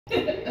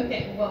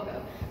Okay,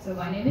 welcome. So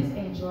my name is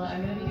Angela.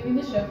 I'm going to be doing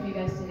the show for you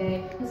guys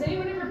today. Has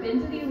anyone ever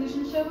been to the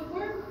Illusion Show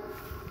before?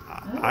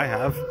 I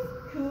have.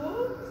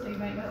 Cool. So you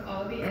might know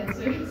all the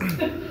answers.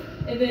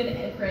 And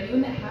then for anyone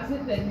that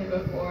hasn't been here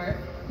before,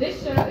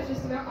 this show is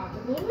just about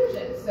optical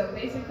illusions. So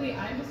basically,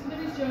 I'm just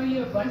going to be showing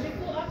you a bunch of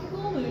cool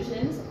optical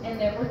illusions, and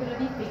then we're going to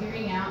be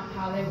figuring out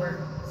how they work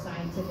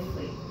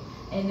scientifically.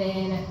 And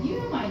then, you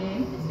know my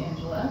name, it's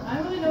Angela.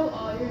 I want to know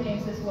all your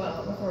names as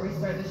well before we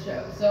start the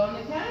show. So on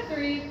the count of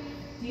 3,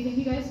 do you think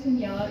you guys can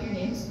yell out your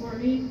names for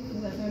me?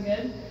 Does that sound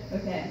good?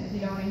 Okay, if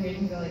you don't want to hear it, you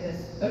can go like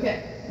this.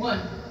 Okay, 1,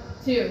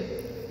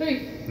 2,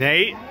 3.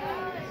 Nate?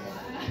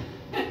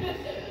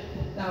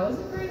 That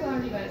wasn't very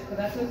loud, you guys, but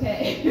that's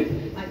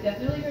okay. I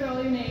definitely heard all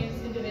your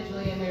names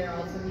individually, and they're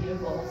all so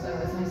beautiful, so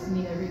it's nice to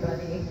meet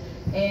everybody.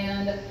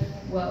 And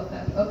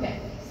welcome. Okay,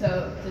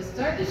 so to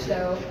start the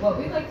show, what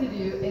we'd like to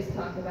do is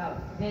talk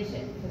about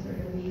vision, because we're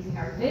going to be using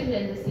our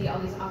vision to see all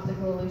these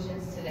optical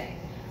illusions today.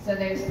 So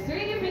there's 3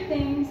 different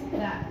things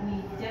that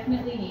we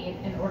definitely need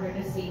in order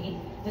to see.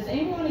 Does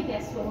anyone want to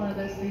guess what one of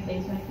those 3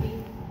 things might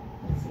be?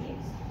 Let's see.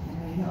 I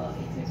know you know all the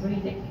answers. What do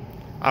you think?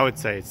 I would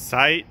say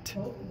sight,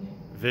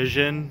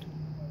 vision,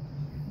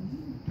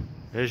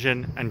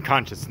 and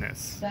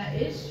consciousness. That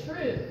is true.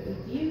 If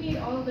you need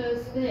all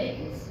those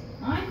things,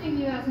 I'm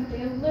thinking about something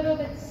a little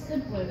bit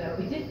simpler though.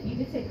 You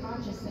did say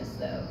consciousness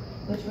though,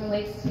 which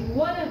relates to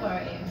one of our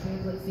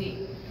answers. Let's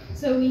see.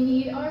 So we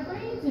need our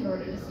brains in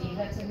order to see.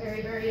 That's a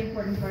very, very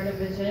important part of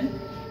vision.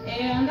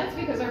 And that's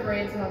because our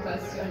brains help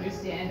us to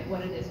understand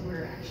what it is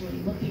we're actually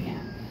looking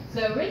at.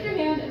 So raise your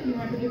hand if you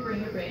remember to bring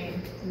your brain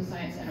to the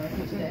Science Center with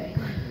you today.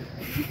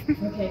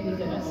 Okay, good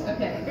goodness.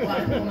 Okay, a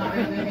lot of people not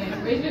raising their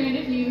hands. Raise your hand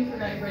if you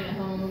forgot your brain at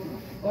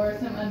home or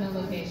some unknown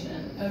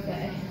location.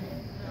 Okay,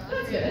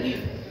 that's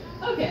good.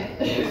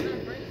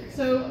 Okay,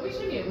 so we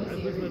should be able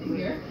to see everything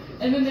here.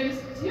 And then there's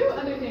 2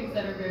 other things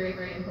that are very,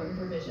 very important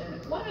for vision.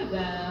 One of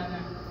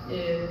them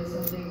is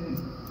something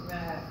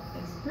that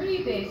is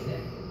pretty basic.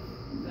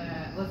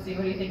 Let's see,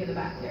 what do you think of the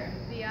back here?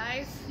 The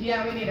eyes?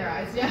 Yeah, we need our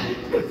eyes, yeah.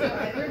 So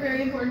eyes are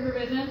very important for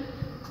vision.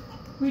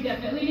 We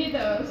definitely need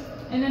those.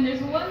 And then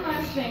there's one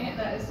last thing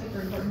that is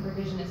super important for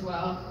vision as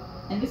well.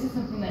 And this is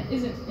something that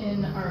isn't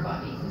in our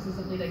body. This is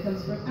something that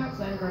comes from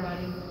outside of our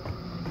body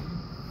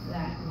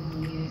that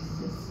we use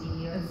to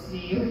see. Let's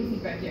see, what do you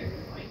think right here?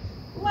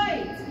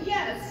 Light,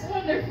 yes,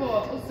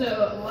 wonderful.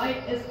 So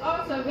light is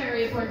also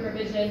very important for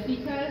vision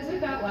because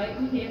without light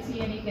we can't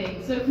see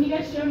anything. So can you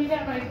guys show me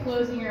that by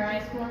closing your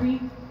eyes for me?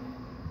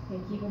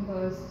 Okay, keep them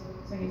closed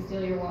so I can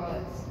steal your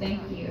wallets.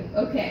 Thank you.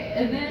 Okay,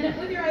 and then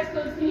with your eyes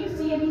closed, can you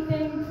see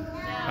anything?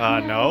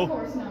 No. Of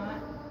course not.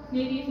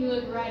 Maybe if you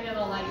look right at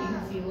a light, you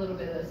can see a little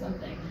bit of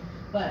something.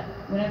 But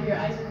whenever your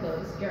eyes are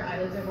closed, your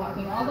eyelids are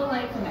blocking all the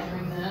light from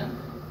entering them.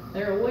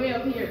 They're way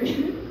up here.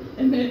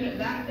 And then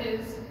that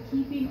is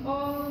keeping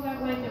all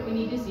that light that we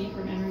need to see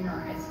from entering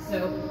our eyes.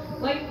 So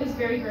light is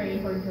very, very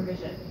important for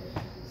vision.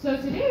 So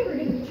today we're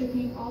going to be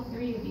tricking all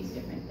 3 of these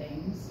different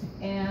things.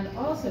 And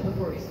also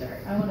before we start,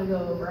 I want to go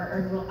over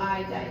our little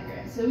eye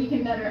diagram so we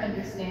can better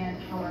understand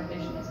how our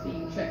vision is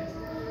being tricked.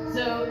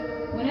 So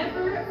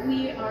whenever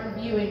we are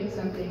viewing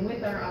something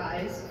with our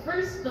eyes,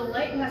 first the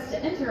light has to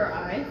enter our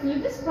eye through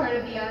this part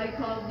of the eye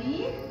called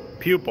the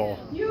Pupil.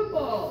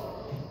 Pupil.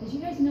 Did you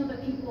guys know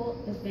that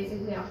pupil is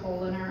basically a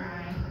hole in our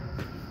eye?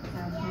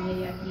 Sounds kind of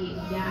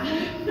yucky, yeah.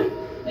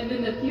 And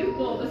then the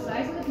pupil, the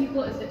size of the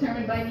pupil is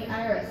determined by the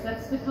iris.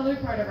 That's the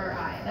colored part of our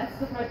eye. That's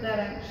the part that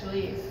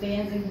actually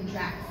expands and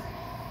contracts.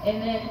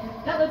 And then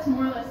that lets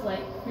more or less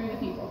light through the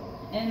pupil.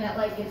 And that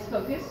light gets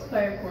focused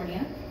by our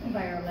cornea and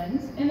by our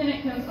lens. And then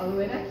it comes all the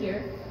way back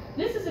here.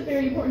 This is a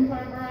very important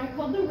part of our eye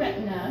called the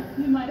retina.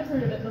 You might have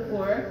heard of it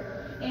before.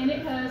 And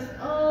it has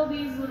all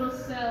these little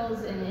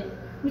cells in it,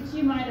 which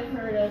you might have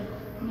heard of,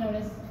 known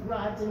as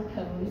rods and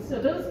cones. So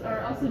those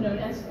are also known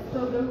as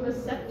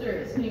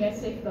photoreceptors. Can you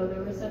guys say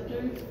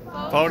photoreceptors?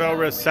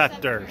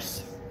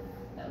 Photoreceptors.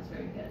 That was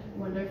very good.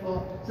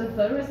 Wonderful. So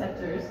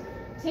photoreceptors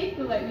take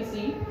the light we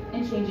see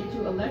and change it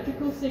to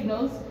electrical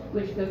signals,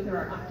 which go through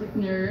our optic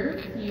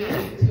nerve here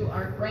to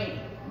our brain.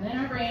 And then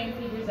our brain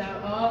figures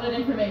out all that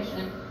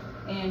information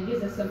and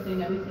gives us something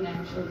that we can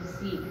actually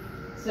see.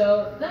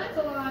 So that's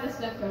a lot of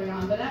stuff going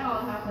on, but that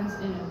all happens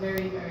in a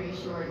very, very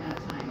short amount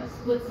of time, a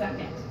split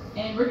second.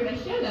 And we're going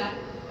to show that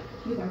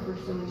with our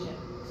first illusion.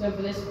 So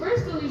for this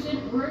first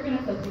illusion, we're going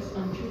to focus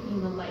on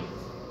tricking the light.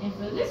 And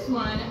for this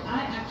one,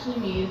 I actually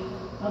need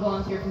a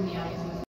volunteer from the audience.